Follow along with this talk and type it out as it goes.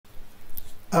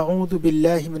أعوذ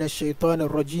بالله من الشيطان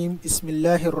الرجيم بسم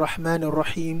الله الرحمن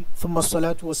الرحيم ثم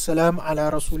الصلاة والسلام على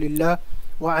رسول الله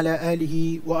وعلى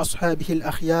آله وأصحابه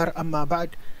الأخيار أما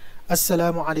بعد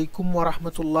السلام عليكم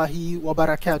ورحمة الله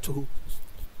وبركاته.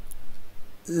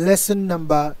 Lesson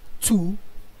number 2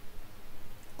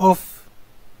 of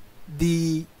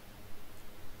the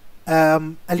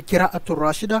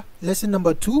Alqirā-atur-Rāshida, lesson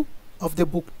number 2 of the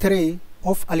book 3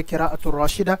 of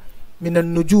Alqirā-atur-Rāshida من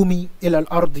النجوم إلى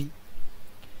الأرض.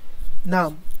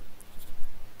 Now,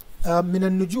 من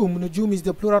النجوم, nujum is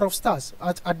the plural of stars.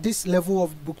 At this level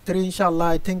of book 3, inshallah,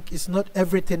 I think it's not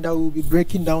everything that we'll be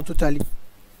breaking down totally.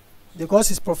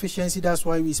 Because it's proficiency, that's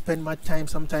why we spend much time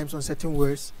sometimes on certain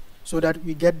words, so that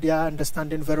we get their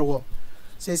understanding very well.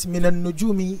 It says, من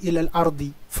النجوم إلى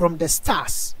الأرض, from the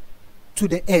stars to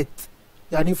the earth.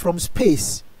 Yani from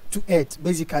space to earth,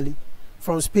 basically.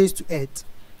 From space to earth.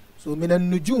 So, من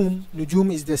النجوم,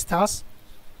 nujum is the stars,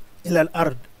 إلى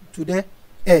الأرض, to the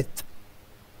earth.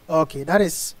 Okay, that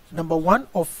is number 1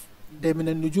 of the min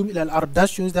al-nujum ila al-ard. That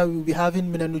shows that we will be having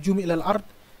min al-nujum ila al-ard.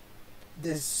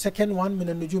 The second one, min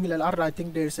al-nujum ila al-ard, I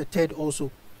think there is a third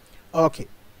also. Okay.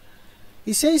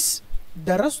 He says,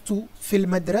 darastu fil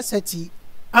madrasati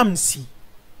amsi.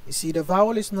 You see, the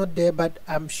vowel is not there, but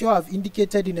I'm sure I've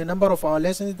indicated in a number of our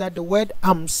lessons that the word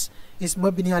ams is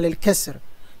mabni al-kasr.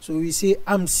 So we say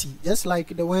amsi, just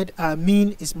like the word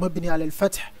amin is mabni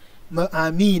al-fath.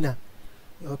 Amina.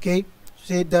 Okay,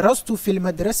 so darastu fil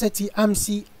madrasati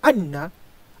amsi anna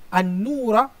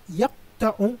an-nura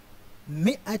yaqta'u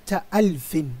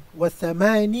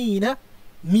 180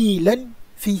 milan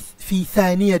fi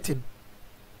thaniyatin.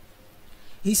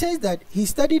 He says that he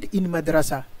studied in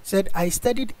madrasa. Said, I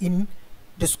studied in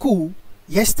the school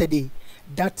yesterday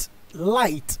that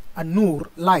light, an-nur,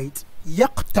 light,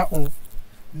 yaqta'u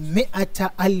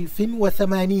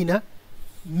 180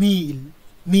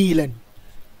 milan.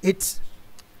 It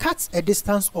cuts a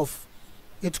distance of,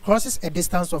 it crosses a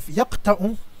distance of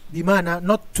yaqta'u bimana,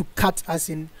 not to cut as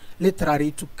in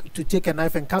literally to take a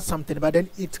knife and cut something, but then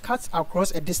it cuts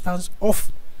across a distance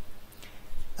of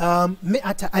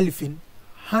 100,000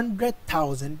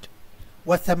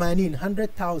 wa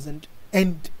 100,000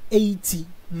 and 80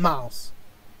 miles.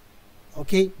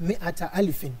 Okay,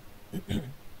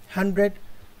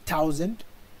 100,000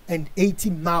 and 80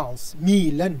 miles,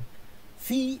 milan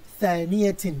fi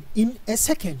thaniyatin, in a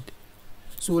second.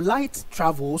 So light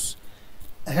travels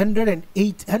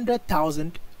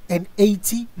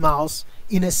 100,080 miles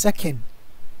in a second,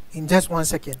 in just 1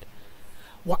 second.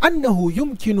 وأنه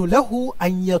يمكن له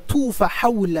أن يطوف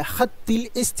حول خط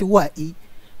الاستواء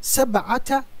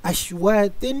 7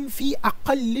 أشواط في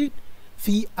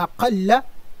أقل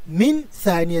من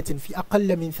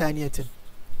ثانية.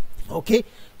 Okay,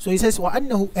 so he says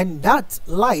وأنه, and that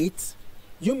light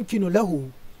يمكن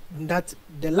له, that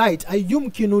the light أي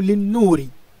يمكن للنور,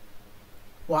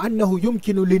 وأنه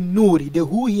يمكن للنور, the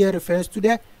who here refers to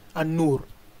the النور.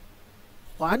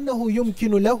 وأنه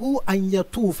يمكن له أن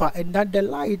يطوف, and that the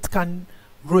light can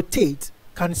rotate,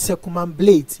 can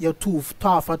circumambulate, يطوف,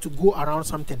 طاف, to go around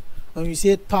something. When you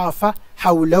say طاف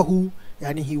حوله,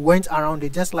 yani he went around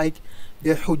it, just like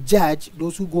the Hujjaj,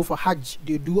 those who go for Hajj,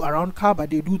 they do around Kaaba,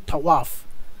 they do tawaf.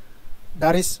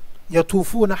 That is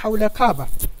yatufuna hawla Kaaba.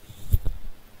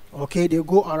 Okay, they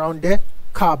go around the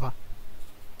Kaaba.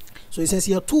 So it says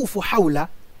yatufu hawla,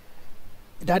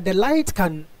 that the light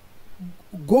can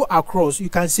go across. You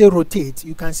can say rotate,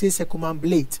 you can say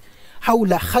circumambulate.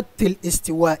 Hawla khattil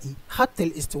istiwa'i.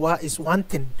 Khattil istiwa is one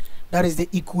thing, that is the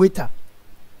equator.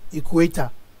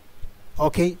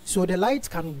 Okay, so the light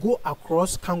can go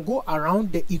across, can go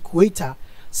around the equator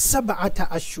 7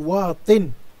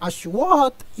 ashwatin.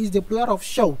 Ashwat is the plural of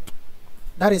shout,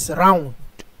 that is round.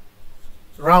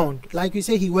 Like we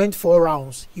say, he went 4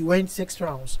 rounds, he went 6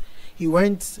 rounds, he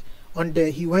went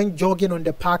jogging on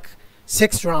the park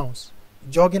 6 rounds,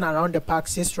 jogging around the park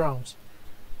 6 rounds.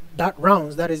 That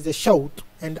rounds, that is the shout,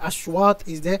 and ashwat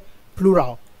is the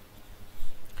plural.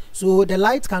 So the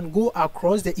light can go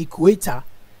across the equator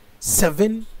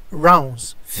 7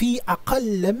 rounds في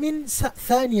أقل من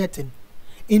ثانية,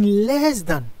 in less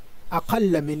than.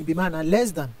 أقل من بمعنى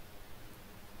less than.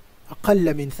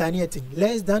 أقل من ثانية,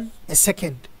 less than a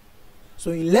second.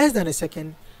 So in less than a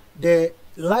second, the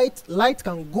light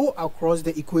can go across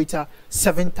the equator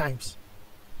 7 times.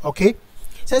 Okay, it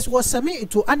says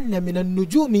وسمعت أن من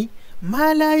النجوم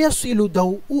ما لا يصل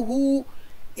ضوءه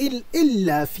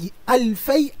إلا في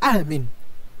 2000 عام.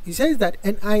 He says that,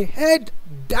 and I heard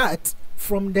that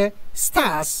from the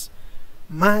stars,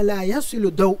 ما لا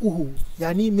يصل ضوءه,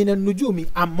 يعني من النجوم,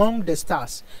 among the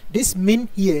stars. This min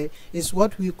here is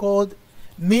what we call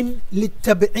min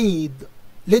للتبعيد.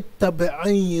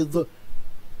 للتبعيض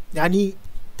يعني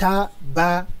تا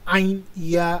با عين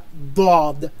يا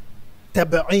ضاد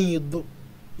تبعيض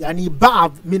يعني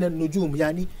بعض من النجوم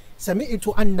يعني سمعت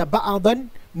أن بعضا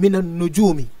من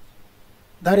النجوم.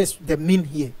 That is the min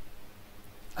here.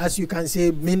 As you can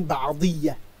say min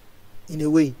بعضية in a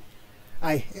way.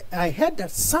 I heard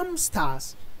that some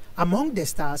stars, among the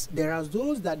stars, there are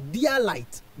those that their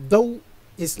light, though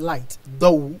is light,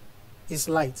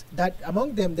 that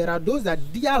among them there are those that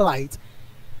their light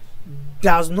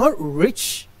does not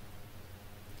reach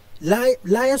لا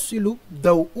يصل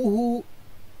ضوءه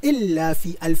إلا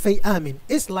في ألفي عام.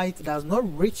 Its light does not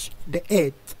reach the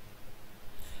earth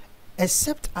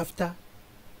except after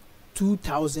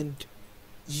 2000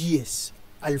 years.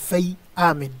 ألفي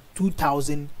عام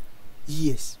 2000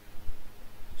 years.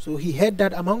 So he heard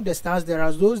that among the stars there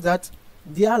are those that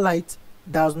their light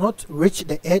does not reach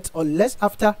the earth unless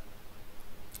after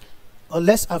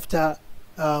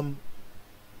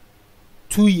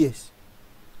 2 years.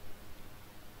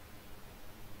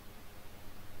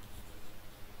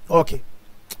 Okay.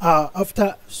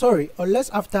 Unless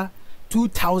after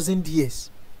 2000 years.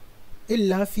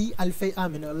 إلا في ألفي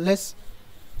عام,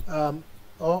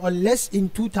 unless in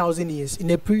 2000 years, in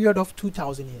a period of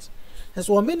 2000 years.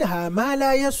 ومنها ما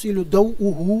لا يصل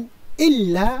ضوءه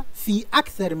إلا في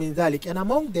أكثر من ذلك. And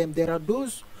among them there are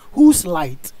those whose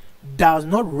light does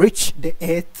not reach the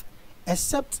earth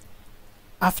except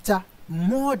after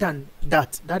more than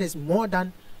that. That is more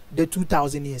than the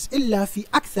 2000 years. إلا في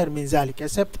أكثر من ذلك,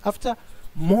 except after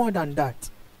more than that,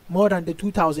 more than the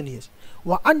 2000 years.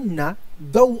 وأن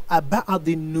ضوء بعض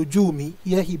النجوم,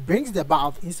 here he brings the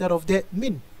بعض instead of the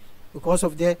min because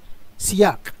of the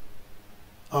سياق.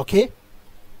 Okay.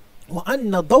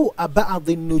 وأن ضوء بعض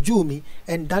النجوم,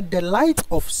 and that the light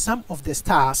of some of the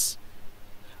stars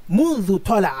منذ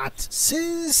طلعت,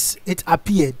 since it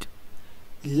appeared,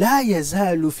 لا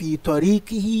يزال في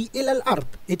طريقه إلى الأرض,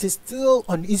 it is still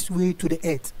on its way to the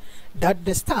earth. That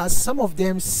the stars, some of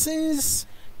them since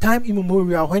time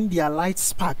immemorial, when their light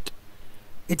sparked,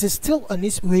 it is still on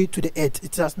its way to the earth.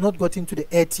 It has not gotten to the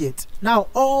earth yet. Now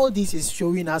all this is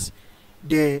showing us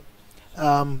the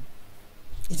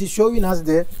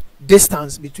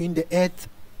distance between the earth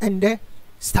and the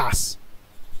stars.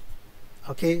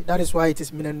 Okay, that is why it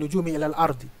is من النجوم إلى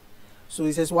الأرض. So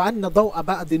it says وأن ضوء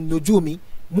بعض النجوم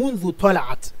منذ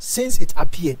طلعت, since it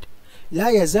appeared, لا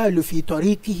يزال في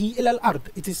طريقه إلى الأرض,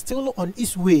 it is still on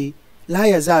its way. لا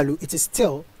يزال, it is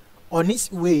still on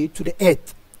its way to the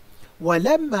earth.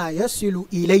 ولما يصل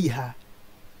إليها,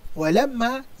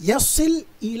 ولما يصل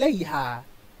إليها,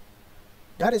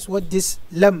 that is what this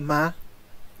لما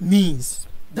means.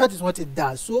 That is what it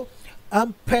does. So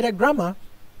per the grammar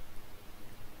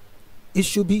it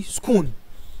should be sukun.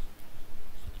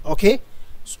 Okay,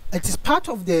 so it is part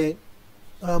of the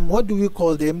what do we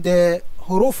call them, the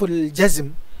huruf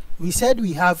al-jazm. We said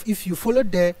we have, if you follow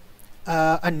the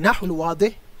an-nahu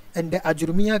al-wadih and the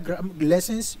ajrumiyya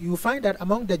lessons, you find that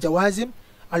among the jawazim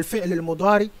al-fi'l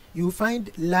al-mudari, you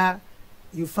find la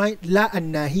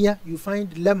an-nahiya, you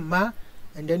find lamma,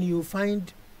 and then you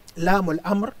find lam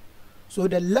al-amr. So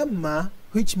the lamma,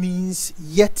 which means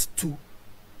yet to,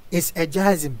 is a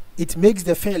jazm. It makes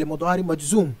the fi'l mudari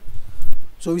majzoom.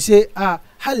 So we say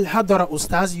هل حضر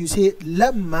أستاذ, you say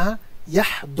لما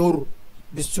يحضر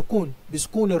بالسكون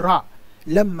الراء,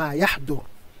 لما يحضر,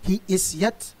 he is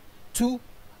yet to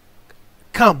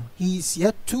come, he is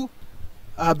yet to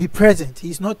be present,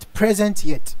 he is not present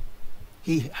yet,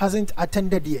 he hasn't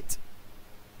attended yet.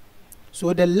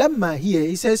 So the lamma here,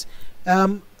 he says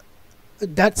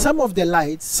that some of the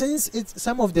light,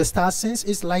 some of the stars, since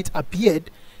its light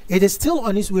appeared, it is still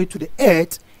on its way to the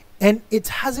earth, and it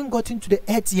hasn't gotten to the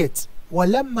earth yet.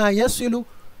 وَلَمَّا يَصِلُ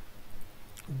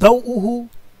ضَوْءُهُ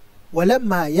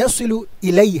وَلَمَّا يَصِلُ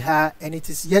إِلَيْهَا, and it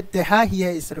is yet, the ha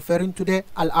here is referring to the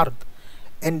al-ard,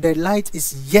 and the light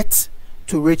is yet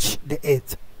to reach the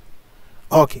earth.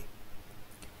 Okay.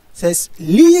 Says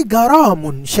لِي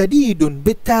غَرَامٌ شَدِيدٌ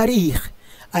بِالتَّارِيخ,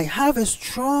 I have a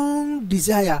strong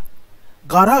desire.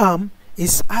 Gharam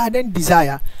is ardent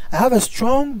desire. I have a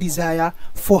strong desire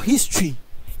for history.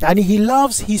 And he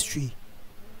loves history.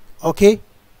 Okay,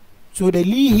 so the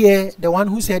li here, the one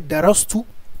who said darastu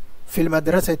fil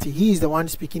madrasati, he is the one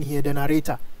speaking here, the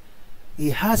narrator. He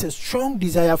has a strong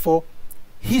desire for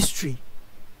history.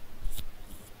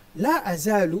 La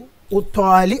azalu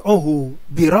utali'uhu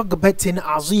biragbatin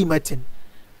azimatin,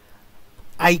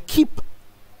 I keep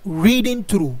reading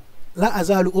through. La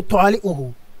azalu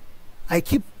utali'uhu, I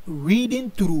keep reading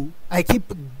through, I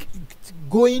keep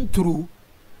going through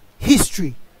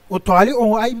history. I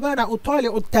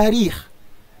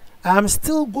am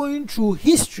still going through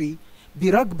history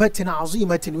برغبة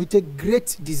عظيمة, with a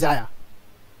great desire.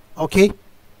 Okay.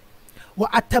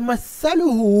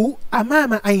 وأتمثله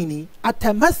أمام عيني.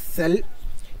 أتمثل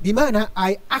بمعنى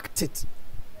I act it.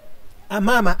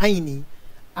 أمام عيني,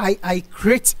 I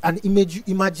create an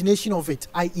imagination of it.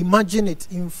 I imagine it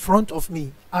in front of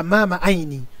me. أمام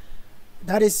عيني.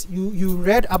 That is, you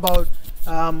read about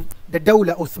the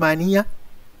Dawla Uthmaniyya,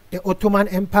 the Ottoman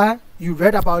Empire. You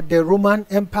read about the Roman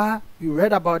Empire. You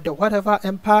read about the whatever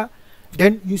empire.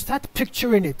 Then you start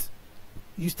picturing it.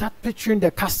 You start picturing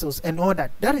the castles and all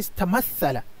that. That is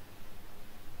tamathala.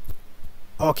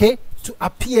 Okay? To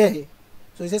appear.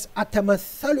 So it says,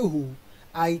 atamathaluhu.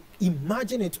 I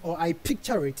imagine it or I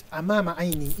picture it amama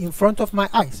aini, in front of my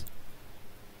eyes.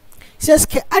 It says,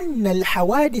 كأن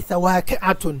الحوادث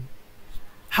واقعة.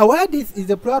 Hawadith is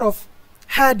the plural of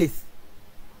hadith,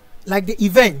 like the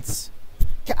events.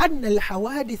 كأن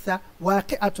الحوادث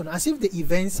واقعة, as if the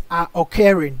events are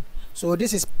occurring. So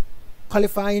this is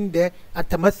qualifying the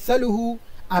atamathaluhu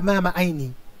amama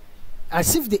aini,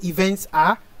 as if the events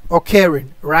are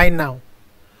occurring right now.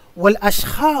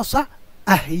 والأشخاص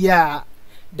أحياء.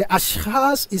 The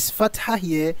ashkhas is fatha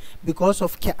here because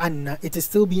of كأن. It is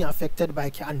still being affected by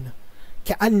كأن.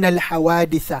 كأن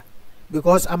الحوادث,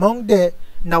 because among the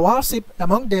nawasib,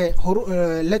 among the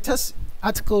letters,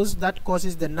 articles that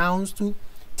causes the nouns to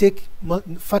take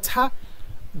fatha,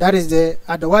 that is the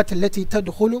adawat التي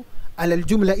تدخل على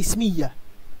الجملة اسمية.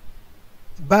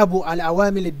 باب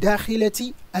العوامل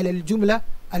الداخلة على الجملة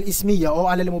الاسمية, or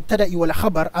على المبتدأ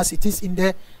والخبر, as it is in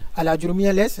the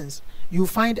al-Ajurumiyya lessons. You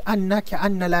find anna,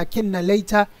 كأن, لكن,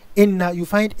 ليت, inna. You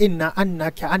find inna, anna,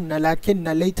 كأن, لكن,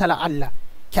 ليت, لعل.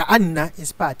 كأن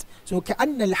is part. So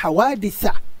كأن الحوادث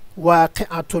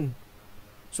واقعة.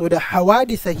 So the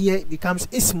حوادث here becomes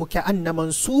اسم كأن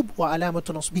منصوب وعلامة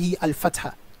نصبه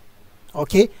الفتحة.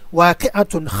 Okay.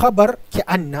 واقعة خبر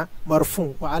كأن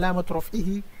مرفوع وعلامة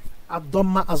رفعه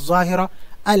الضمة الظاهرة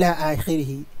على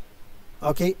آخره.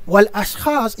 Okay.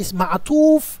 والأشخاص is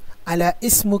معطوف على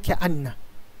اسم كأن.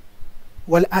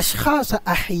 والأشخاص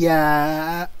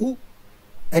أحياء,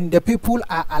 and the people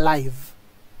are alive.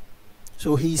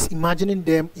 So he is imagining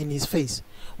them in his face.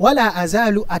 ولا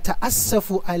أزال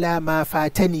أتأسف على ما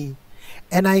فاتني,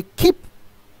 and I keep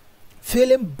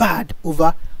feeling bad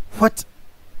over what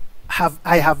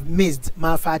I have missed.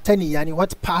 ما فاتني يعني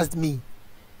what passed me.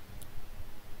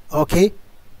 Okay.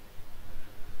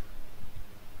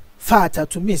 Fata,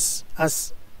 to miss,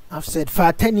 as I've said.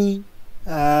 فاتني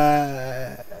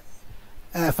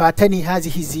فاتني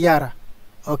هذه الزيارة.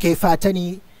 Okay.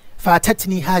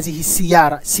 فاتتني هذه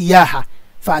السيارة سياحة.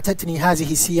 فاتتني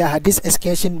هذه السياحة. This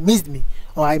excursion missed me,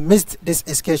 or I missed this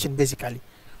excursion basically.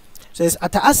 So it's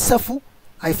أتأسف,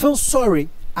 I feel sorry,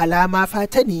 على ما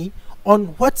فاتني, on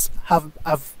what have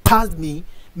passed me,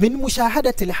 من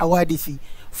مشاهدة الحوادث,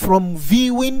 from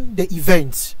viewing the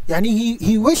events. يعني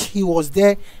he wished he was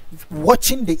there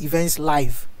watching the events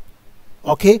live.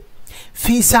 Okay.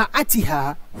 في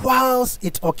ساعتها, whilst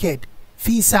it occurred.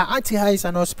 في ساعتها is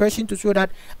an expression to show that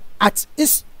at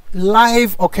its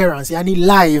live occurrence, يعني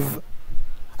live.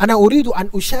 أنا أريد أن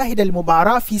أشاهد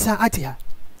المباراة في ساعتها.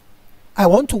 I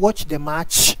want to watch the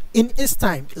match in its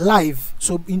time, live.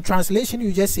 So in translation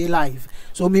you just say live.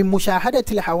 So من مشاهدة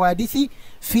الحوادث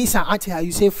في ساعتها,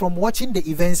 you say from watching the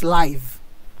events live.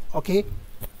 Okay.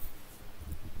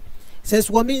 It says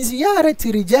ومن زيارة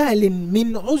رجال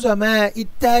من عظماء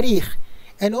التاريخ,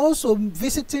 and also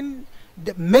visiting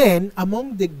the men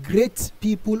among the great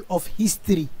people of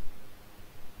history.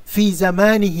 في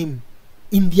زمانهم,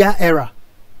 in their era.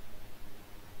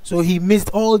 So he missed,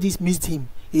 all these missed him.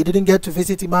 He didn't get to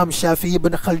visit Imam Shafi'i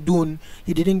ibn Khaldun.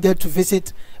 He didn't get to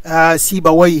visit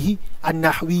Sibawayhi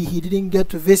al-Nahwi. He didn't get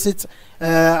to visit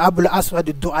Abu al-Aswad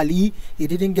al-Du'ali. He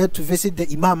didn't get to visit the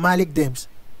Imam Malik Dems.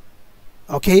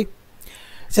 Okay. It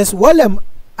says walam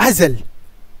azal,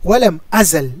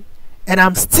 and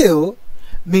I'm still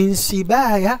min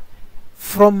sibaya,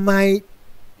 from my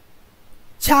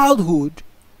childhood.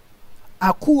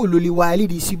 Aqulu li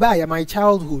walidi, sibaya, my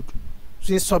childhood.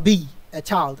 So sabi, a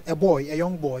child, a boy, a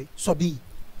young boy. Sabi. It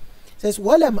says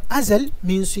walam azal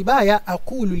min sibaya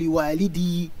aqulu li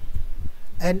walidi,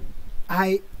 and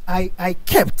I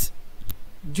kept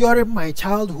during my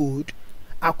childhood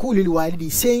aqulu li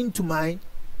walidi, saying to my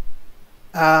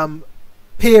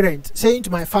parent, saying to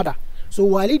my father. So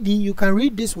walidi, you can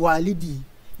read this walidi,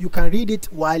 you can read it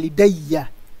walidayya,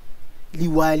 li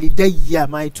walidayya,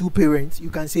 my two parents. You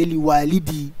can say li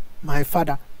walidi, my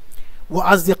father.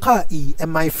 Wa azdiqai,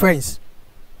 and my friends.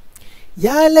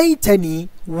 Ya laytani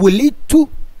wulidtu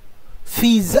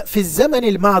fi zaman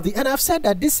al-madi, and I've said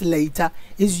that this later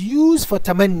is used for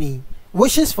tamanni,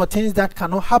 wishes for things that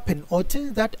cannot happen, or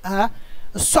things that are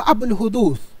صعب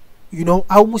الحدوث, you know,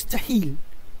 أو مستحيل.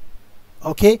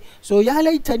 Okay, so يا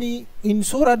ليتني in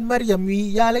Surah Maryam,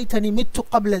 يا ليتني مت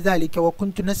قبل ذلك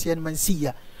وكنت نسيا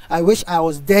منسيا. I wish I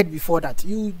was dead before that.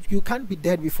 You can't be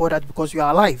dead before that because you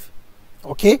are alive.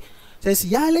 Okay, says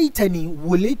يا ليتني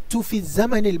ولدت في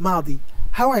الزمن الماضي.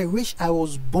 How I wish I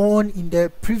was born in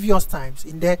the previous times,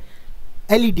 in the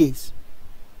early days.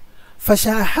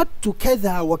 فشاهدت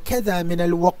كذا وكذا من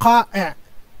الوقائع,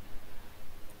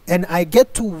 and I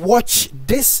get to watch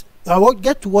this, I will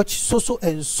get to watch so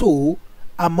and so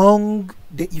among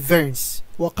the events.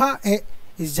 وقائع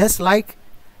is just like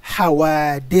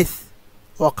حوادث.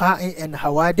 وقائع and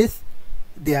حوادث,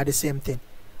 they are the same thing.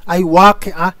 أي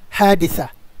واقعة حادثة.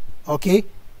 Okay,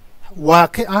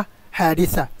 واقعة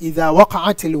حادثة. إذا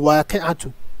وقعت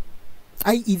الواقعة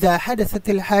أي إذا حدثت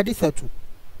الحادثة.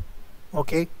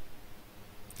 Okay,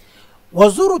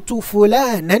 وزرت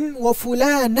فلانا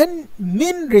وفلانا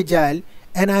من رجال,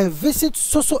 and I visit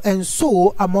so and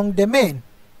so among the men.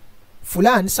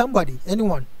 Fulan, somebody,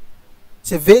 anyone.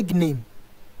 It's a vague name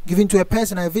given to a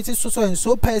person. I visit so and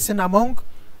so person among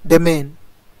the men.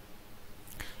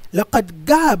 لقد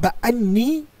غاب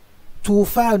عني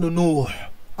طوفان نوح.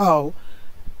 Oh,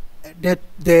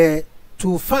 the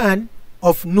Tufan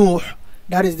of Nuh,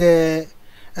 that is the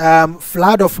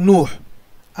flood of Nuh,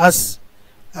 as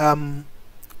the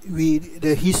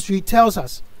history tells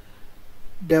us.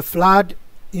 The flood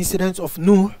incidents of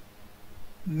Nuh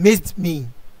missed me.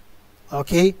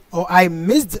 Okay, or I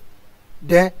missed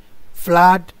the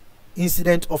flood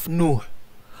incident of Nuh.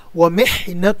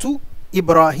 ومحنة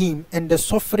Ibrahim, and the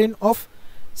suffering of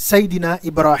Sayyidina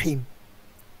Ibrahim.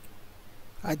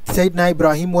 Sayyidina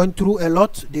Ibrahim went through a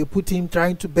lot. They put him,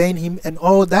 trying to burn him and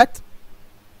all that.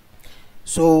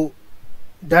 So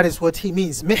that is what he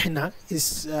means. Mihna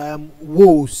is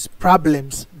woes,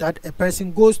 problems that a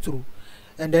person goes through.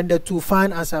 And then the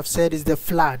Tufan, as I've said, is the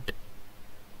flood.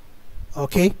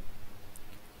 Okay.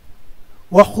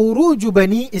 وَخُرُوجُ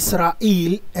بَنِي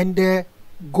إِسْرَائِيل, and the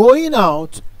going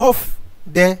out of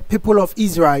the people of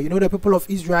Israel. You know, the people of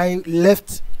Israel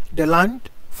left the land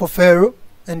for Pharaoh,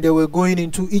 and they were going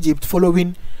into Egypt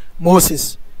following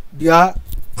Moses, their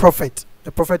prophet,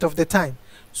 the prophet of the time.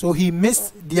 So he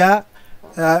missed their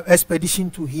expedition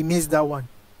too. He missed that one.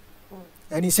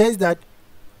 And he says that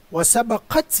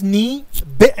وَسَبَقَتْنِي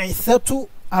بِعْثَةُ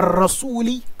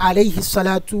الرَّسُولِ عَلَيْهِ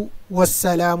الصَّلَاةُ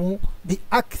وَالسَّلَامُ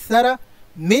بِأَكْثَرَ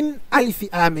مِنْ أَلْفِ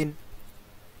آمٍ.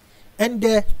 And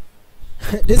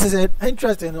this is an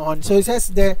interesting one. So it says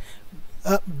the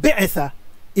bi'tha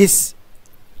is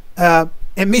a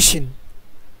mission.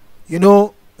 You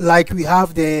know, like we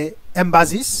have the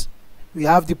embassies, we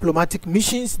have diplomatic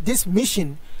missions. This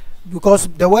mission, because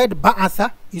the word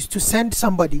ba'atha is to send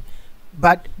somebody,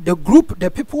 but the group, the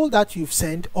people that you've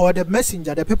sent, or the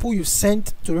messenger, the people you've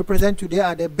sent to represent today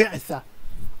are the bi'tha.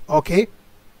 Okay,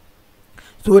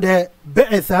 so the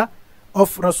bi'tha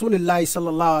of Rasulullah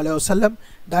sallallahu alaihi wasallam,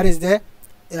 that is the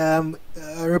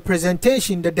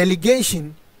representation, the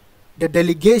delegation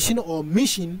or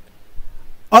mission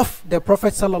of the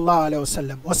Prophet sallallahu alaihi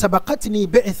wasallam. وَسَبَقَتْنِي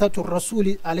بِعْثَةُ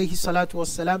الرَّسُولِ عَلَيْهِ الصَّلَاةُ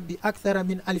وَالسَّلَامُ بِأَكْثَرَ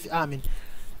مِنْ أَلْفِ آمٍ.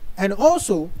 And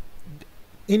also,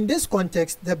 in this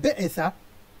context, the bi'tha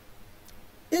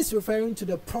is referring to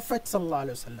the Prophet sallallahu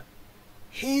alaihi wasallam,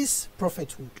 his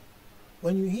prophethood.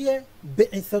 When you hear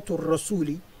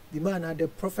bi'thatur-rasuli, bimana, the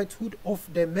prophethood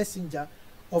of the messenger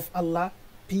of Allah,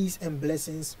 peace and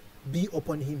blessings be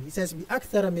upon him. He says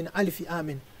بِأَكْثَرَ مِنْ أَلْفِ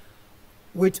آمٍ,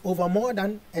 with over more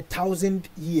than 1,000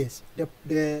 years.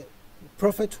 The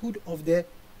prophethood of the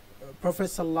Prophet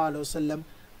sallallahu alaihi wasallam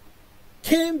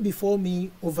came before me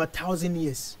over 1,000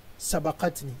 years.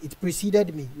 Sabaqatni, it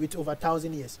preceded me with over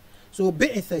 1,000 years. So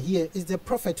bi'tha here is the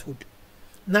prophethood.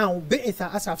 Now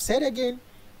bi'tha, as I've said again,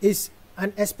 is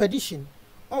an expedition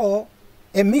or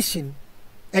a mission,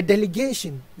 a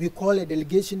delegation. We call a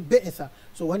delegation bi'tha.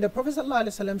 So when the Prophet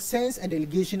ﷺ sends a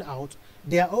delegation out,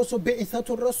 they are also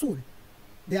bi'thatul Rasul.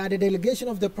 They are the delegation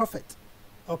of the Prophet.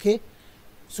 Okay,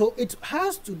 so it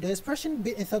has to, the expression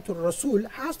bi'thatul Rasul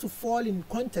has to fall in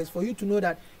context for you to know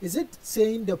that, is it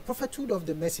saying the prophethood of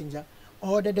the messenger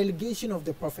or the delegation of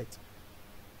the Prophet?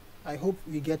 I hope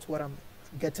you get what I'm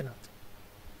getting at.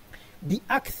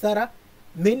 بِأَكْثَرَ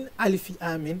مِنْ أَلْفِ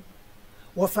آمٍ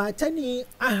وَفَاتَنِي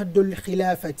أَهْدُ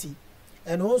الْخِلَافَةِ,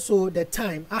 and also the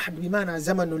time, أحد بمعنى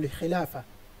زمن الخلافة.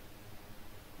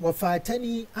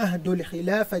 وَفَاتَنِي أَهْدُ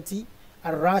الْخِلَافَةِ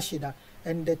الراشدة,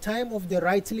 and the time of the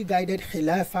rightly guided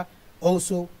Khilafah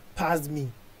also passed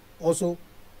me.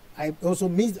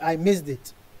 I missed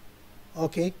it.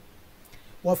 Okay.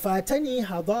 وفاتني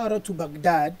حضارة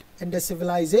بغداد, and the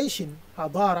civilization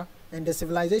حضارة and the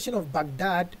civilization of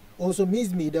Baghdad also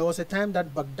missed me. There was a time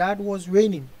that Baghdad was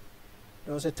reigning.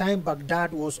 There was a time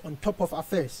Baghdad was on top of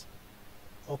affairs.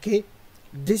 Okay,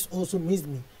 this also missed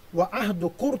me.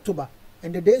 وعهد قرطبة,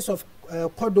 and the days of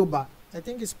Cordoba. I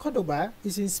think it's Cordoba.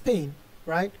 It's in Spain,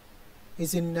 right?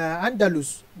 It's in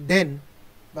Andalus then,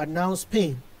 but now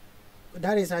Spain.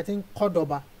 That is, I think,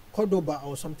 Cordoba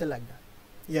or something like that.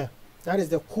 Yeah, that is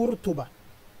the Cordoba,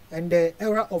 and the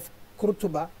era of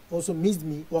Cordoba also missed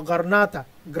me. Or Granada,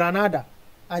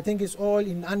 I think it's all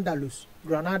in Andalus.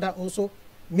 Granada also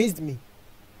missed me.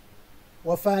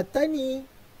 Wafatani.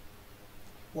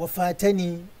 I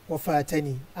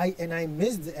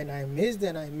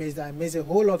missed a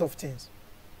whole lot of things.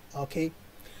 Okay,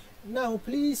 now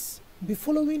please be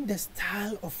following the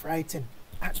style of writing.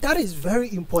 That is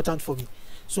very important for me.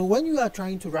 So when you are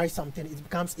trying to write something, it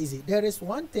becomes easy. There is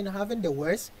one thing having the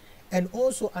words, and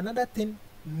also another thing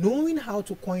knowing how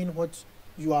to coin what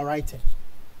you are writing.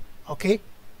 Okay,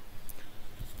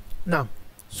 now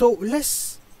so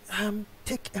let's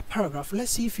take a paragraph.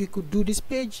 Let's see if you could do this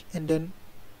page, and then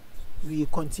we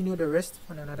continue the rest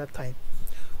on another time.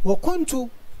 وكنت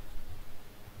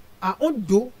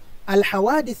أعد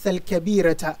الحوادث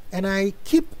الكبيرة, and I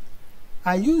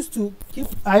used to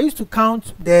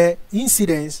count the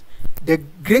incidents, the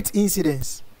great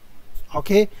incidents.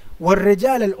 Okay,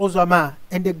 والرجال العظماء,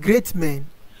 and the great men.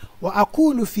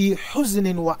 وأقول في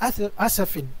حزن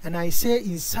وأسف, and I say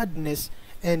in sadness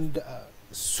and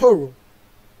sorrow.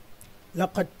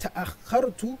 لقد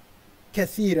تأخرت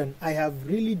كثيرا, I have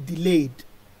really delayed.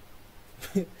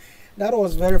 That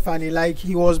was very funny, like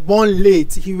he was born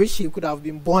late. He wished he could have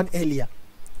been born earlier.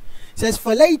 It says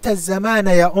فليت الزمان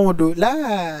يعود,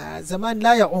 لا زمان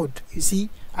لا يعود. You see,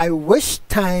 I wish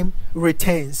time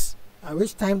returns. I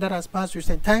wish time that has passed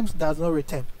returns. Time does not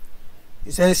return.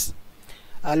 It says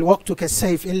الوقت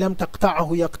كالسيف إن لم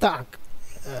تقطعه يقطعك.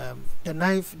 The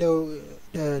knife,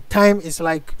 the time is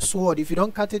like sword. If you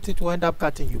don't cut it, it will end up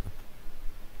cutting you.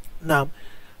 Now,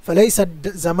 فليس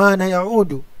الزمان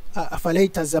يعود,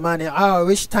 فليت الزمان, I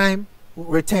wish time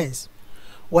returns.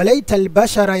 وليت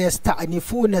البشر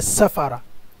يستأنفون السفر,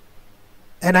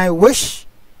 and I wish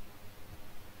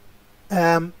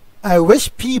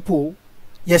people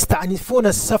يستأنفون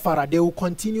السفر, they will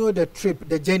continue the trip,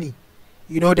 the journey.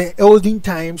 You know, the olden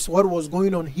times, what was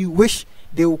going on, he wished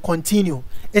they will continue.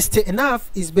 Isti'naf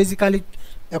is basically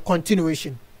a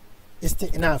continuation.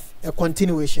 Isti'naf, a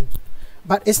continuation.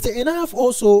 But isti'naf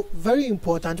also very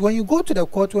important. When you go to the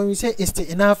court, when we say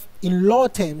isti'naf in law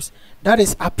terms, that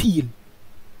is appeal.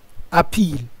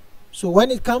 Appeal. So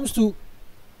when it comes to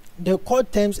the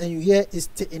court terms and you hear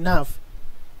isti'naf,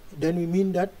 then we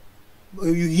mean that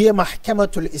you hear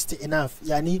mahkamatul isti'naf,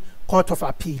 yani court of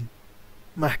appeal.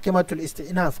 Mahkamatul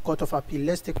isti'naf, court of appeal.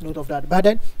 Let's take note of that. But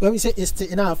then when we say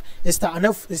isti'naf,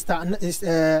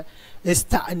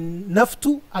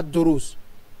 ista'naftu ad-durus.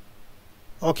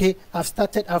 Okay,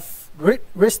 I've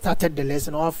restarted the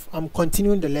lesson, or I'm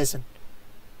continuing the lesson.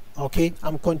 Okay,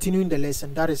 I'm continuing the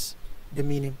lesson. That is the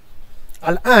meaning.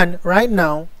 Al-an, right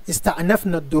now,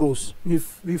 ista'nafna ad-durus.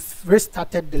 We've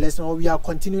restarted the lesson, or we are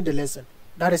continuing the lesson.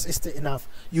 That is isti'naf.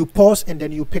 You pause and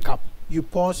then you pick up. You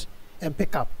pause and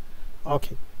pick up.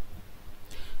 Okay.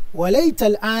 Walayt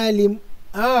al-alim.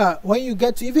 When you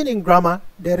get to, even in grammar,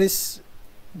 there is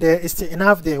the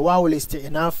isti'naf there, wawul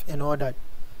isti'naf and all that.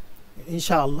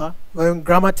 Inshallah, when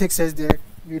grammar takes us there,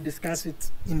 we discuss it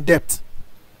in depth.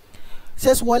 It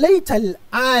says walayt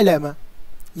al-alam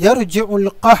yarji'u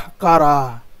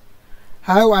al-qahqara.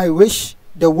 How I wish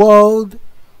the world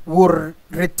would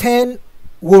return,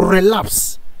 would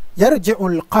relapse. Yarji'u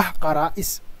al-qahqara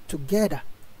is together.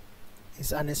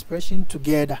 It's an expression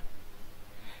together.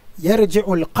 Yarji'u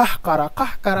al-qahqara.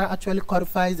 Qahqara actually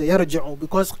clarifies the yarji'u,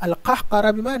 because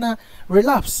al-qahqara bimana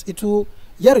relapse. It will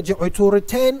yarji'u, it will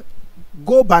return,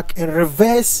 go back and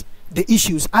reverse the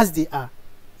issues as they are.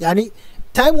 Yani,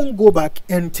 time won't go back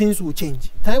and things will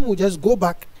change. Time will just go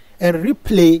back and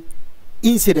replay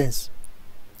incidents.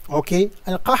 Okay,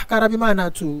 al-qahqara bimana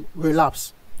to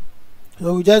relapse.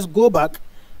 So we just go back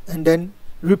and then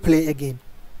replay again.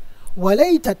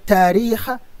 وليت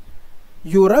التاريخ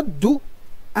يرد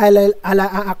على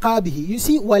أعقابه. You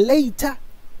see, وليت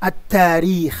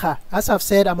التاريخ, as I've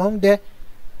said, among the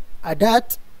أداة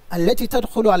التي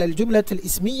تدخل على الجملة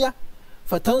الاسمية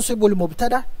فتنصب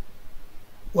المبتدأ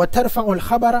وترفع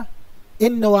الخبر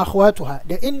إن وأخواتها.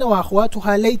 The إن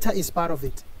وأخواتها, later is part of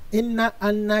it. إن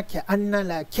أن كأن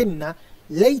لكن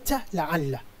later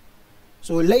لعل.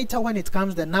 So later, when it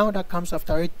comes, the noun that comes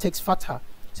after it takes fatha.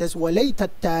 It says walayta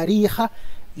tariha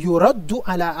يُرَدُّ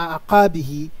عَلَى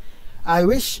أَعْقَابِهِ. I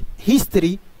wish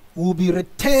history will be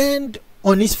returned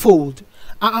on its fold.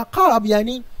 A'aqab,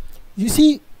 yani, you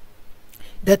see,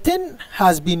 the thing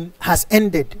has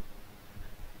ended.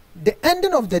 The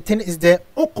ending of the thing is the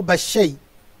uqba shay.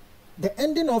 The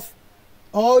ending of,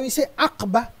 or you say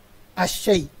aqba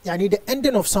الشيء, يعني the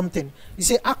ending of something. You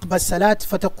say أقبى الصلاة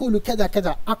فتقول كذا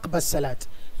كذا أقبى الصلاة.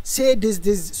 Say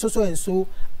this so and so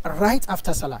right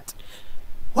after salat.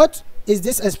 What is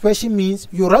this expression means?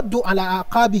 يرد على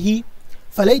أعقابه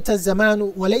فليت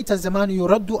الزمان وليت الزمان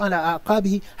يرد على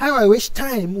أعقابه. How I wish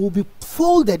time will be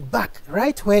folded back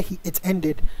right where it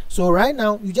ended. So right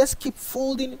now you just keep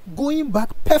folding, going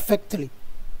back perfectly.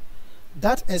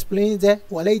 That explains the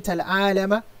وليت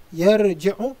العالم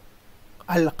يرجع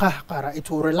القهقرة, it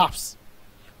will relapse.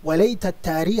 وليت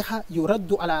التاريخ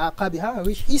يرد على عقابها. I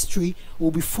wish history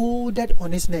will be folded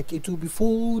on its neck, it will be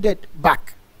folded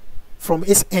back from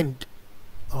its end.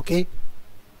 Okay,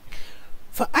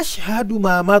 فأشهد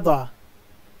ما مضى,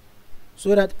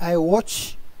 so that I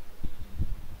watch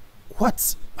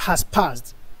what has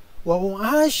passed.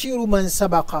 وأعاشر من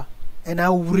سبق, and I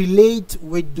will relate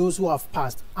with those who have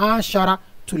passed. عاشر,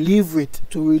 to live with,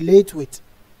 to relate with.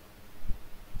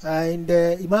 In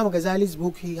Imam Ghazali's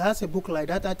book, he has a book like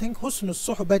that. I think Husn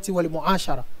al-Suhbati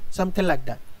wal-Mu'ashara, something like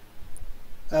that.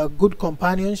 Good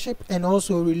companionship and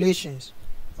also relations.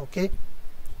 Okay,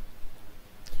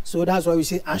 so that's why we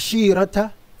say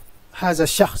Ashirata has a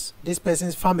shakhs, this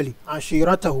person's family.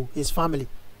 Ashiratahu, his family,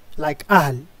 like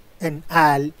Ahl and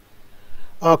Al.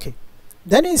 Okay,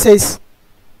 then he says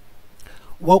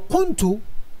وَكُنْتُ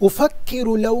أُفَكِّرُ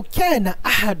لَوْ كَانَ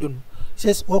أَحَدٌ.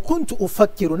 Says وَكُنْتُ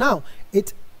أُفَكِّرُ. Now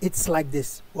it's like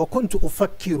this. وَكُنْتُ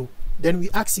أُفَكِّرُ. Then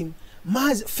we ask him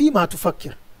فِيمَا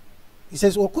تُفَكِّرُ. He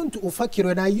says وَكُنْتُ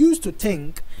أُفَكِّرُ, and I used to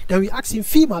think. Then we ask him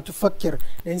فِيمَا تُفَكِّرُ.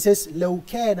 Then he says لَوْ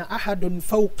كَانَ أَحَدٌ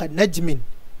فَوْقَ نَجْمٍ.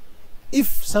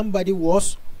 If somebody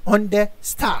was on the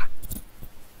star.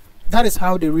 That is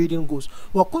how the reading goes.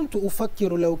 وَكُنْتُ أُفَكِّرُ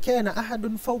لَوْ كَانَ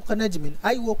أَحَدٌ فَوْقَ نَجْمٍ.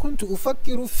 أي وَكُنْتُ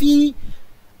أُفَكِّرُ فِي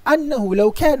أَنَّهُ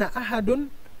لَوْ كَانَ أَحَدٌ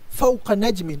فَوْقَ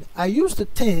نَجْمٍ. I used to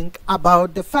think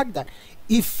about the fact that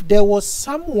if there was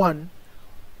someone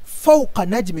فوق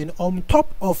نجم, on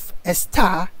top of a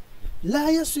star, لا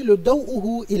يصل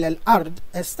ضوءه إلى الأرض,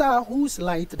 a star whose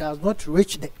light does not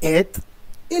reach the earth,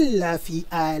 إلا في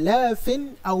آلاف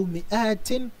أو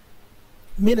مئات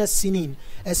من السنين,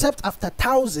 except after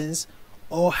thousands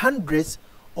or hundreds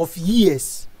of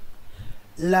years.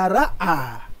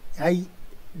 لرأى,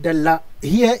 the la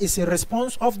here is a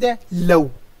response of the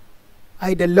low.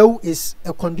 The low is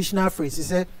a conditional phrase.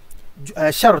 It's a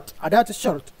شرط, أداة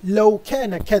الشرط. لو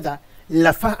كان كذا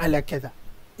لفعل كذا.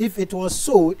 If it was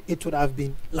so, it would have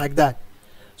been like that.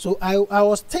 So I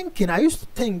was thinking, I used to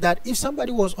think that if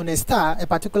somebody was on a star, a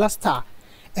particular star,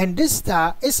 and this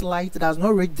star, its light does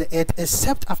not reach the earth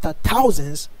except after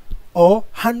thousands or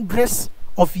hundreds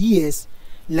of years,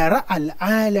 لرأى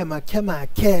العالم كما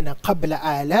كان قبل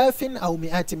آلاف أو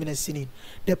مئات من السنين.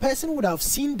 The person would have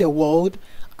seen the world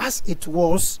as it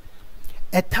was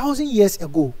 1,000 years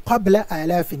ago. قبل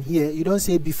آلاف, here you don't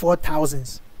say before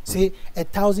thousands, say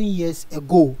 1,000 years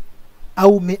ago.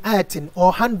 أو مئات,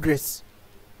 or hundreds.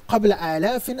 قبل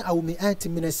آلاف أو مئات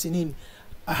من السنين,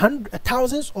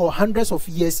 thousands or hundreds of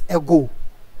years ago.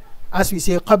 As we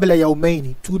say قبل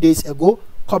يومين, 2 days ago.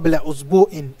 قبل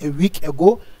أسبوع, a week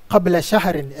ago. قبل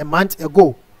شهر, a month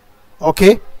ago.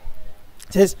 Okay, it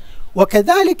says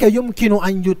وكذلك يمكن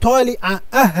أن يطالع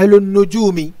أهل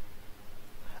النجوم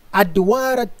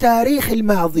أدوار التاريخ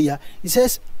الماضية. He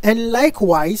says, and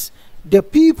likewise the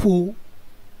people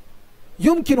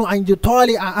يمكن أن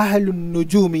يطالع أهل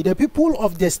النجوم, the people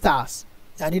of the stars,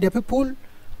 يعني the people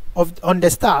of on the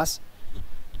stars,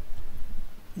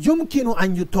 يمكن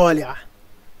أن يطالع.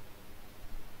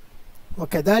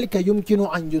 وكذلك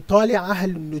يمكن أن يطالع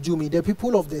أهل النجوم, the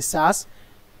people of the stars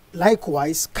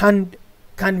likewise can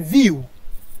view.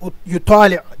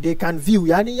 يطالع, they can view,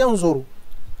 يعني ينظروا.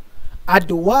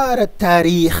 أدوار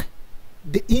التاريخ,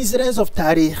 the incidents of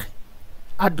تاريخ.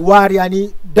 أدوار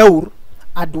يعني دور,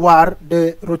 أدوار,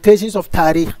 the rotations of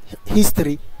تاريخ,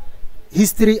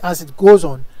 history as it goes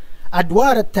on.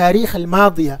 أدوار التاريخ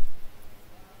الماضية,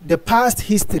 the past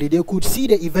history, they could see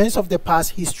the events of the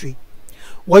past history.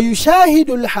 ويشاهد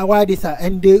الحوادث,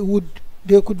 and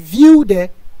they could view the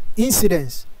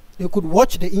incidents, they could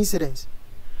watch the incidents.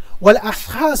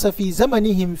 والأشخاص في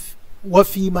زمنهم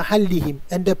وفي محلهم,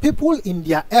 and the people in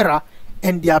their era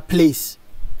and their place.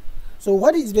 So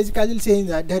what is basically saying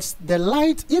that that's the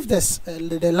light, if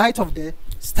the light of the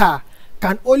star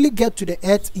can only get to the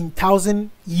earth in 1,000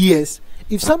 years,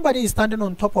 if somebody is standing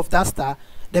on top of that star,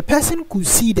 the person could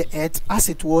see the earth as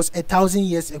it was 1,000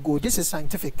 years ago. This is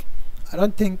scientific. I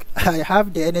don't think I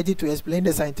have the energy to explain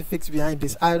the scientifics behind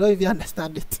this. I don't even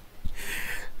understand it.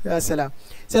 Ya salam.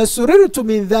 So surirtu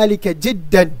min dhalika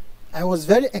jiddan. I was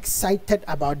very excited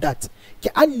about that.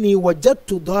 كأني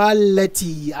وجدت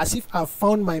ضالتي, as if I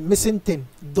found my missing thing.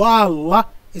 ضالة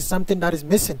is something that is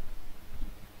missing.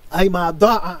 أي ما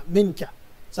ضاع منك,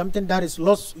 something that is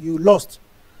lost, you lost.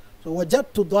 So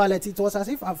وجدت ضالتي, it was as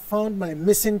if I found my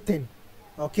missing thing.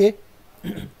 Okay.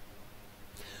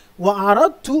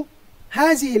 وعرضت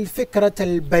هذه الفكرة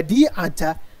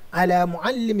البديعة على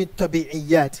معلم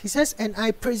الطبيعيات. He says, and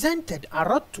I presented,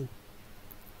 عرضت,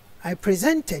 I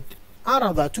presented,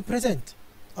 عرض, to present.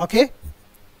 Okay.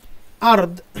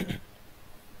 Ard,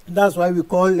 that's why we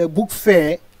call a book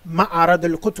fair Ma'arad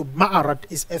al-Kutub. Ma'arad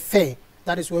is a fair.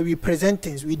 That is where we present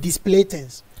things, we display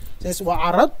things. It says,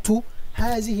 وَعَرَضْتُ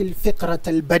هَذِهِ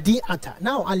الْفِقْرَةَ الْبَدِيعَةَ.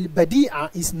 Now, al-badi'a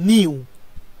is new.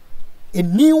 A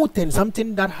new thing,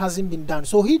 something that hasn't been done.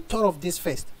 So he thought of this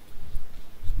first.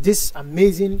 This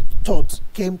amazing thought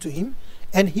came to him,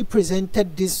 and he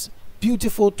presented this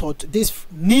beautiful thought, this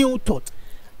new thought.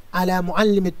 على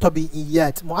معلم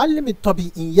الطبيعيات. معلم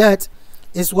الطبيعيات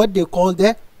is what they call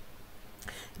it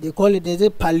as a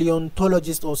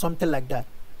paleontologist or something like that.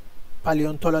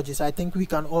 Paleontologist. I think we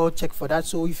can all check for that.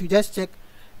 So if you just check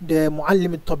the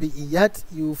معلم الطبيعيات,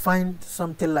 you find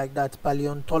something like that,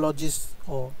 paleontologist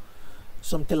or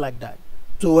something like that.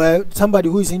 So somebody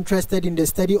who is interested in the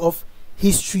study of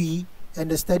history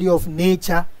and the study of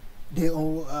nature,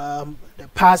 the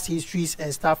past histories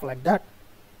and stuff like that.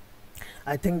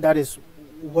 I think that is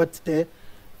what the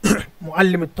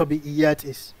Muallim al-Tabi'iyat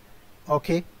is.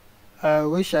 Okay. I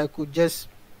wish I could just,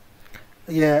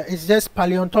 yeah, it's just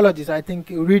paleontologist. I think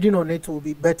reading on it will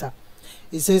be better.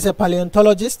 It says a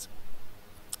paleontologist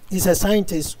is a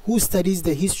scientist who studies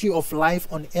the history of life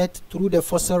on Earth through the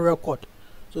fossil record.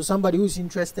 So somebody who is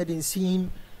interested in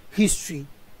seeing history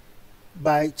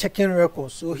by checking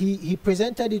records. So he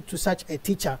presented it to such a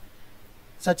teacher,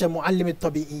 such a Muallim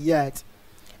al-Tabi'iyat.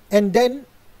 And then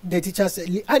the teacher said,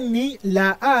 لِأَنِّي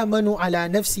لَا آمَنُ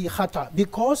عَلَى نَفْسِي خَطَأ,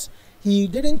 because he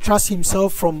didn't trust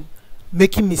himself from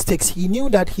making mistakes. He knew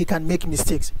that he can make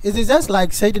mistakes. It is just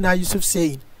like Sayyidina Yusuf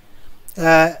saying,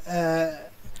 لا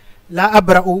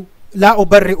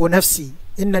أبرئ نفسي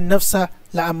إن النفس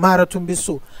لأمارة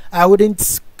بالسوء. I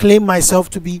wouldn't claim myself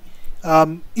to be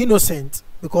innocent,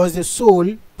 because the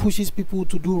soul pushes people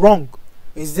to do wrong.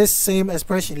 It's this same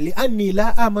expression, لأني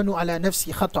لا آمن على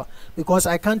نفسي خطأ, because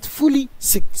I can't fully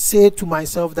say to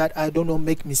myself that I don't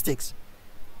make mistakes.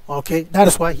 Okay, that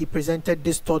is why he presented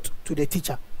this thought to the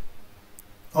teacher.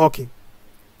 Okay,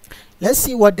 let's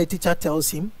see what the teacher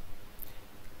tells him,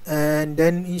 and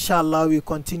then inshallah we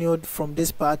continued from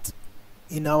this part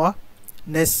in our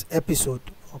next episode.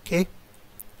 Okay,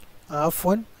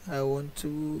 Afwan, I want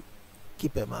to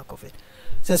keep a mark of it.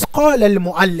 It says قال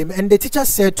المعلم, and the teacher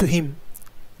said to him,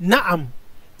 نعم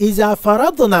إذا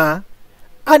فرضنا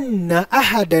أن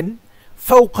أحدا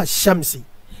فوق الشمس.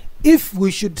 If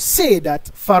we should say that,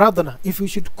 فرضنا, if we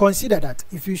should consider that,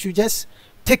 if we should just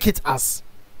take it as,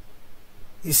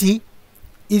 you see,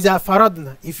 إذا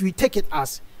فرضنا, if we take it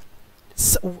as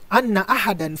أن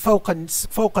أحدا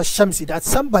فوق الشمس, that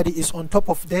somebody is on top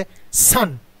of the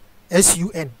sun,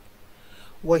 S-U-N,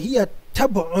 وهي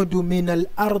تبعد من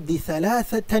الأرض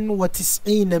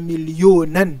 93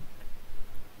 مليونا.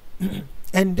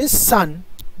 And this sun,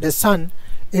 the sun,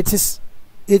 it's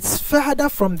farther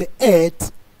from the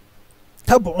earth.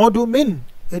 تبعد من,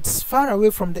 it's far away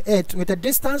from the earth with a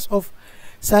distance of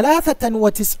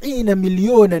 93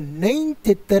 مليونا,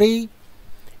 93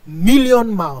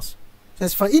 million miles.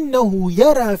 Says فإنه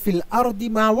يرى في الأرض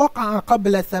ما وقع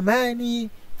قبل 8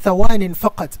 ثوان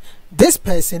فقط. This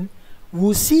person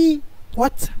will see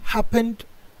what happened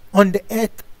on the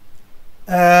earth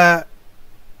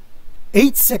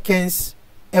 8 seconds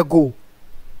ago.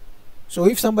 So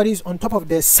if somebody is on top of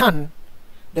the sun,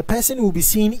 the person will be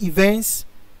seeing events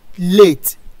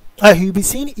late. He will be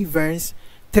seeing events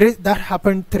that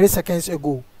happened 3 seconds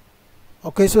ago.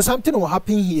 Okay, so something will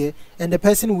happen here, and the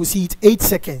person will see it 8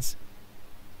 seconds.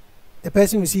 The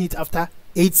person will see it after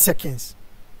 8 seconds.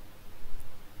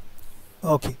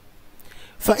 Okay.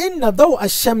 فإن ضوء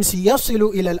الشمس يصل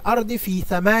إلى الأرض في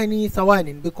 8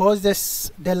 ثوان, because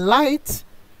the light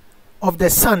of the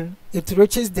sun, it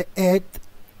reaches the earth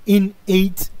in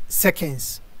 8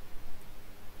 seconds.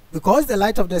 Because the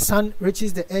light of the sun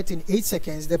reaches the earth in 8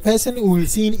 seconds, the person will be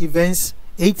seeing events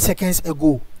 8 seconds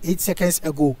ago. 8 seconds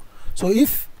ago. So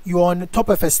if you are on top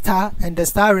of a star and the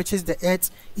star reaches the earth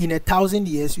in 1,000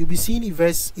 years, you'll be seeing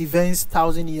events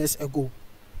 1,000 years ago.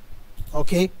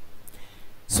 Okay.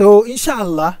 So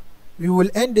inshallah we will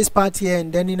end this part here,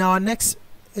 and then in our next,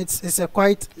 it's a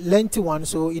quite lengthy one,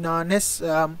 so in our next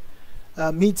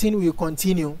meeting we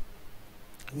continue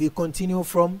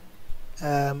from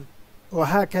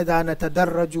وهكذا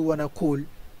نتدرج ونقول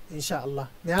inshallah.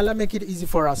 May Allah make it easy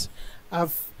for us.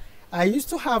 I used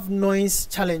to have noise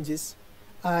challenges.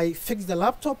 I fixed the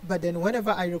laptop, but then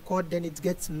whenever I record, then it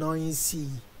gets noisy.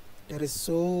 There is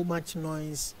so much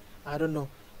noise, I don't know.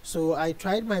 So I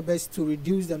tried my best to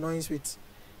reduce the noise with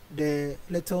the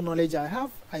little knowledge I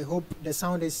have. I hope the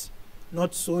sound is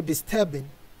not so disturbing.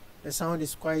 The sound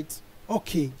is quite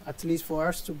okay, at least for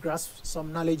us to grasp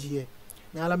some knowledge here.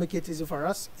 May Allah make it easy for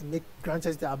us and grant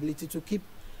us the ability to keep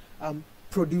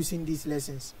producing these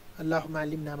lessons. Allahumma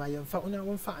alimna ma yanfa'una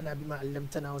wa anfa'na bima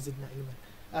 'allamtana wa zidna ilman.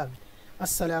 Amin.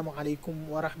 Assalamu alaikum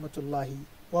wa rahmatullahi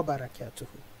wa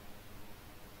barakatuhu.